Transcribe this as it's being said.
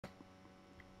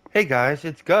Hey guys,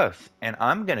 it's Gus, and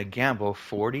I'm gonna gamble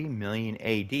 40 million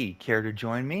AD. Care to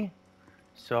join me?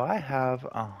 So I have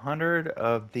 100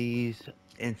 of these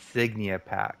Insignia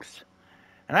packs,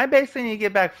 and I basically need to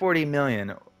get back 40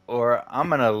 million, or I'm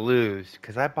gonna lose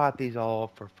because I bought these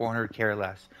all for 400k or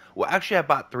less. Well, actually, I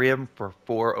bought three of them for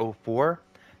 404.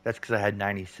 That's because I had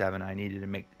 97. I needed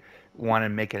to want to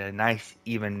make it a nice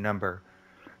even number.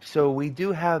 So we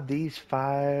do have these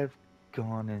five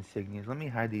gone insignias. Let me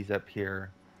hide these up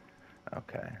here.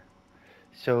 Okay.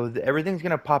 So everything's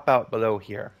gonna pop out below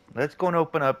here. Let's go and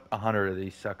open up 100 of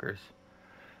these suckers.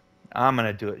 I'm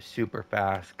gonna do it super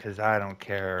fast because I don't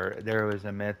care. There was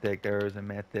a mythic. There was a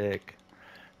mythic.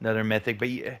 Another mythic. But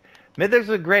yeah, mythics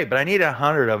are great. But I need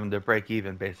 100 of them to break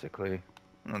even, basically.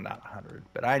 Well, not 100,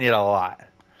 but I need a lot.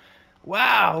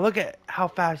 Wow! Look at how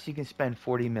fast you can spend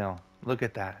 40 mil. Look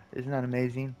at that. Isn't that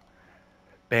amazing?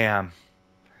 Bam.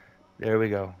 There we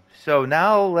go. So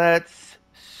now let's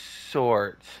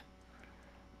sort.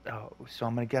 Oh, so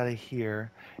I'm gonna get it here,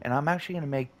 and I'm actually gonna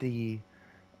make the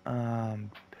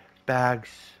um, bags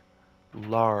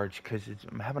large because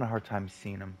I'm having a hard time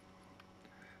seeing them.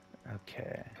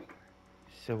 Okay,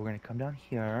 so we're gonna come down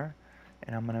here,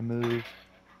 and I'm gonna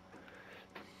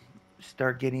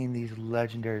start getting these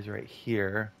legendaries right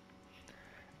here.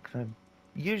 'Cause I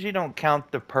usually don't count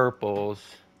the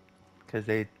purples because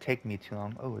they take me too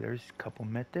long. Oh, there's a couple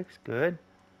mythics, good.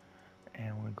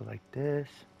 And we're gonna go like this,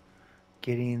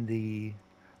 getting the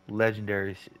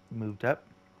legendaries moved up,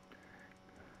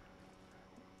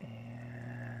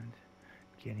 and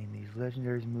getting these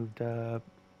legendaries moved up.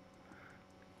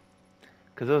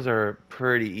 Because those are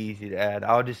pretty easy to add.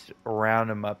 I'll just round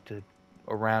them up to,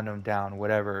 or round them down,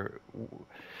 whatever.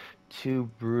 Two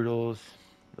brutals,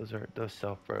 those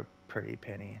sell for a pretty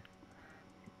penny.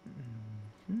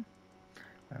 Hmm.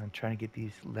 I'm trying to get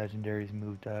these legendaries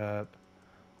moved up.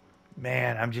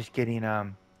 Man, I'm just getting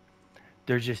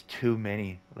there's just too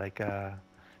many.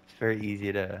 It's very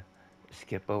easy to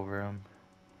skip over them.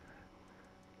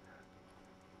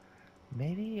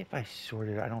 Maybe if I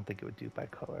sorted, I don't think it would do by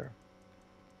color.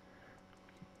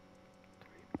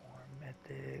 Three more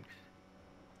mythics.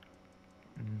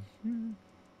 Hmm.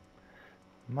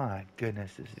 My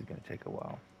goodness, this is gonna take a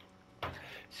while.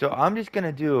 So I'm just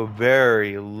gonna do a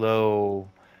very low,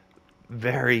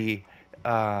 very.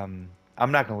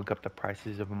 I'm not gonna look up the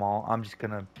prices of them all. I'm just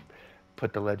gonna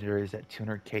put the legendaries at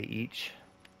 200k each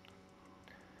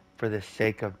for the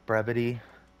sake of brevity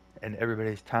and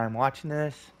everybody's time watching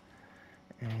this.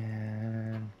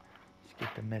 And let's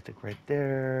get the mythic right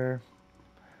there.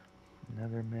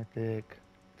 Another mythic.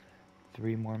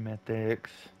 Three more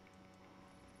mythics.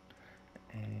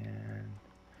 And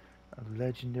a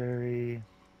legendary.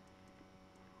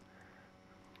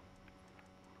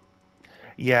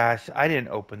 Yes, I didn't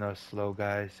open those slow,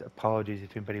 guys. Apologies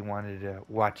if anybody wanted to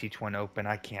watch each one open.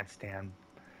 I can't stand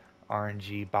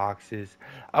RNG boxes.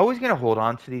 I was gonna hold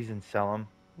on to these and sell them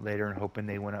later and hoping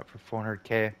they went up for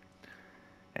 400k.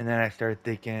 And then I started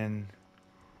thinking,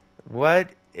 what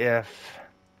if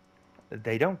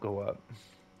they don't go up?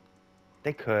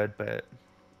 They could, but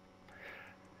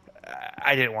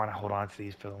I didn't want to hold on to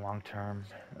these for the long term.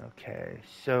 Okay,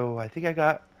 so I think I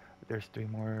got. There's three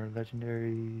more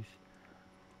legendaries.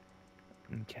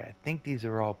 Okay, I think these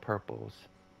are all purples.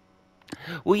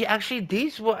 Well, yeah, actually,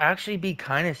 these will actually be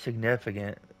kind of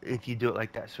significant if you do it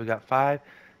like that. So we got 5,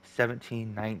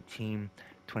 17, 19,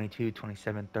 22,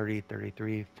 27, 30,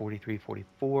 33, 43,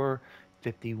 44,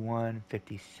 51,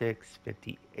 56,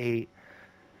 58,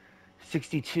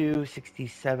 62,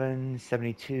 67,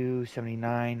 72,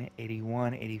 79,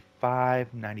 81,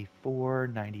 85, 94,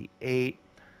 98,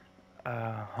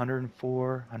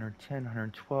 104, 110,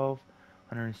 112,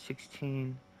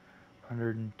 116,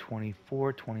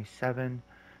 124, 27,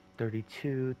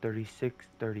 32, 36,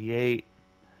 38,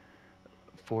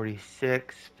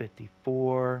 46,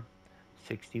 54,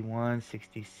 61,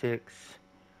 66,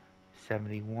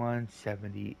 71,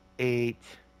 78,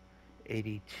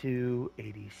 82,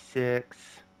 86.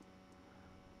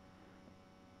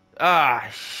 Ah,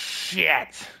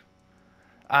 shit.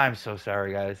 I'm so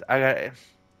sorry, guys.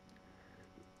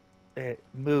 It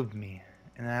moved me,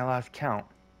 and then I lost count.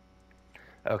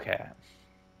 Okay,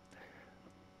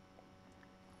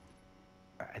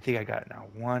 I think I got it now.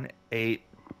 1, 8,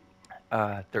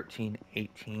 13,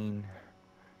 18,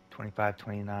 25,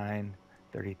 29,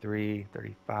 33,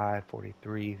 35,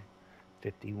 43,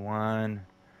 51,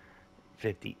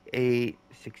 58,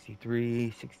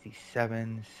 63,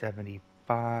 67,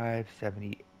 75,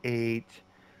 78,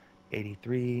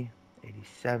 83,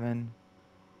 87,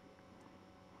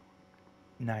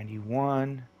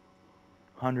 91,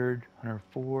 100,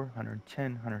 104,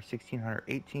 110, 116,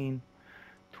 118,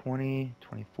 20,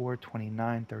 24,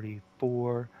 29,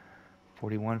 34,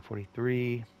 41,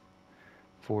 43,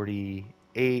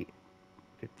 48,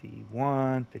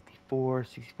 51, 54,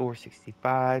 64,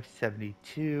 65,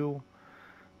 72,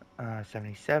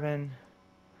 77,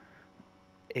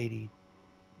 80,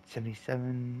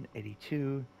 77,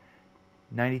 82,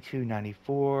 92,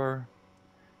 94,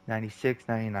 96,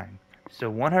 99.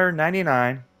 So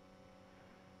 199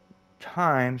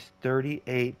 times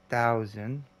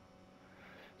 38,000.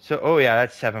 So, oh yeah,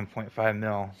 that's 7.5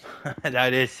 mil.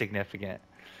 That is significant.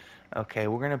 Okay,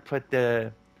 we're gonna put these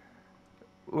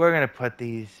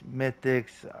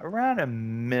mythics around a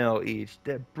mil each.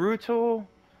 The brutal.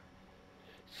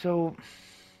 So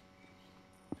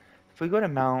if we go to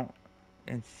Mount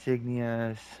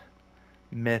Insignia's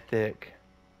mythic,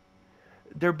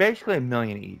 they're basically a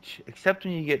million each. Except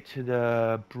when you get to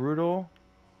the brutal,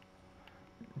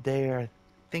 they are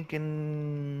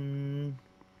thinking,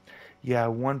 yeah,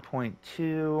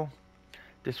 1.2.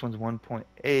 This one's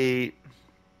 1.8.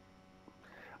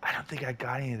 I don't think I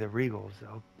got any of the regals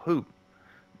though. Poop.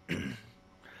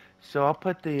 So I'll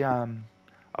price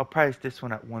this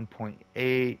one at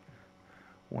 1.8,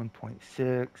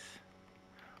 1.6.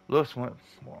 Lowest one,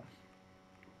 well,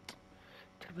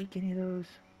 did we get any of those?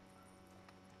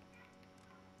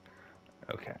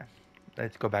 Okay,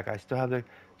 let's go back. I still have the,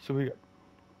 so we got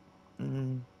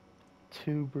mm,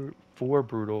 four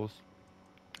brutals.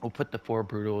 We'll put the four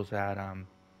brutals at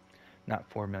not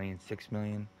 4 million, 6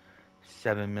 million,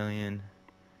 7 million,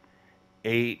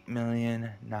 8 million,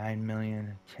 9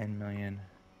 million, 10 million,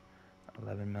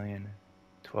 11 million,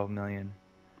 12 million,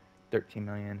 13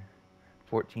 million,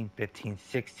 14, 15,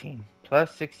 16,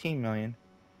 plus 16 million.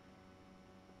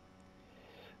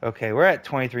 Okay, we're at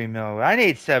 23 mil. I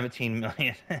need 17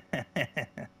 million.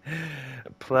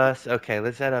 Plus, okay,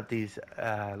 let's add up these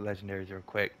legendaries real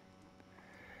quick.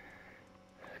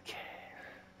 Okay,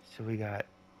 so we got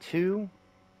 2,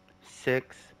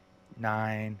 6,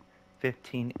 9,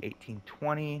 15, 18,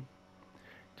 20,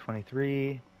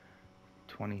 23,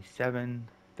 27,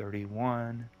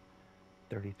 31,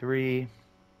 33.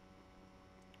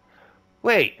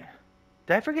 Wait,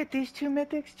 did I forget these two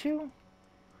mythics too?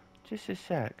 Just a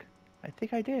sec. I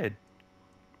think I did.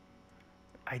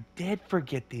 I did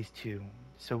forget these two.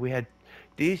 So we had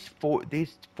these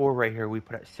four right here we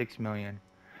put at 6 million.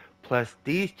 Plus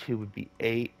these two would be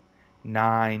 8,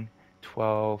 9,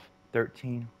 12,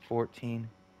 13, 14,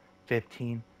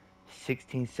 15,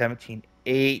 16, 17,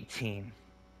 18.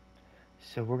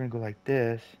 So we're going to go like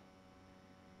this.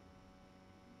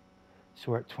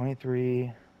 So we're at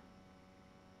 23.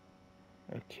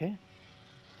 Okay.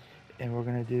 And we're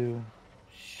going to do...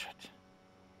 Shit.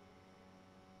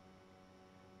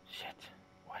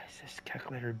 Why is this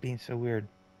calculator being so weird?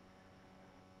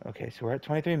 Okay, so we're at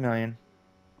 23 million.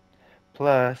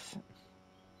 Plus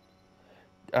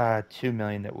 2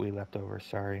 million that we left over,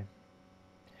 sorry.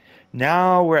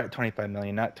 Now we're at 25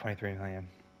 million, not 23 million.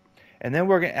 And then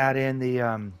we're going to add in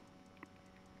the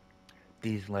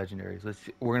these legendaries.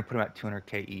 We're going to put them at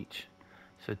 200k each.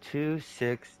 So 2,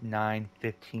 6, 9,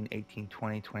 15, 18,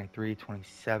 20, 23,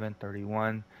 27,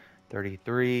 31,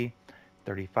 33,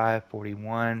 35,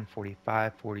 41,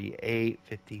 45, 48,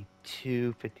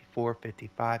 52, 54,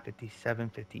 55, 57,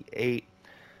 58,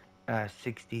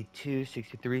 62,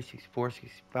 63, 64,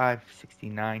 65,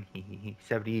 69,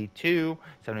 72,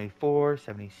 74,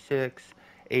 76,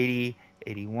 80,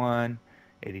 81,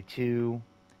 82,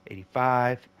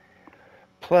 85,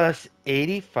 plus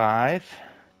 85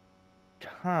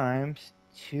 times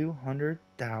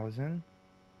 200,000.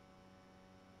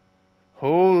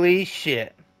 Holy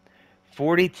shit.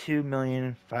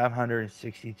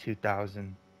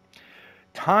 42,562,000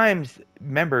 times,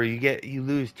 remember you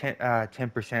lose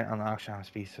 10% on the auction house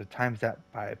fee, so times that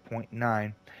by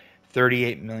 0.9,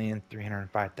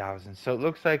 38,305,000. So it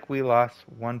looks like we lost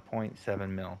 1.7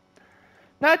 mil.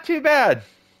 Not too bad.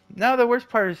 Now the worst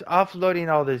part is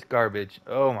offloading all this garbage.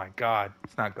 Oh my god,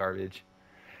 it's not garbage.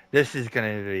 This is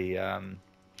gonna be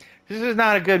this is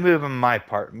not a good move on my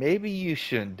part. Maybe you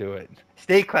shouldn't do it.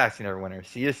 Stay classy, Neverwinter.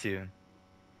 See you soon.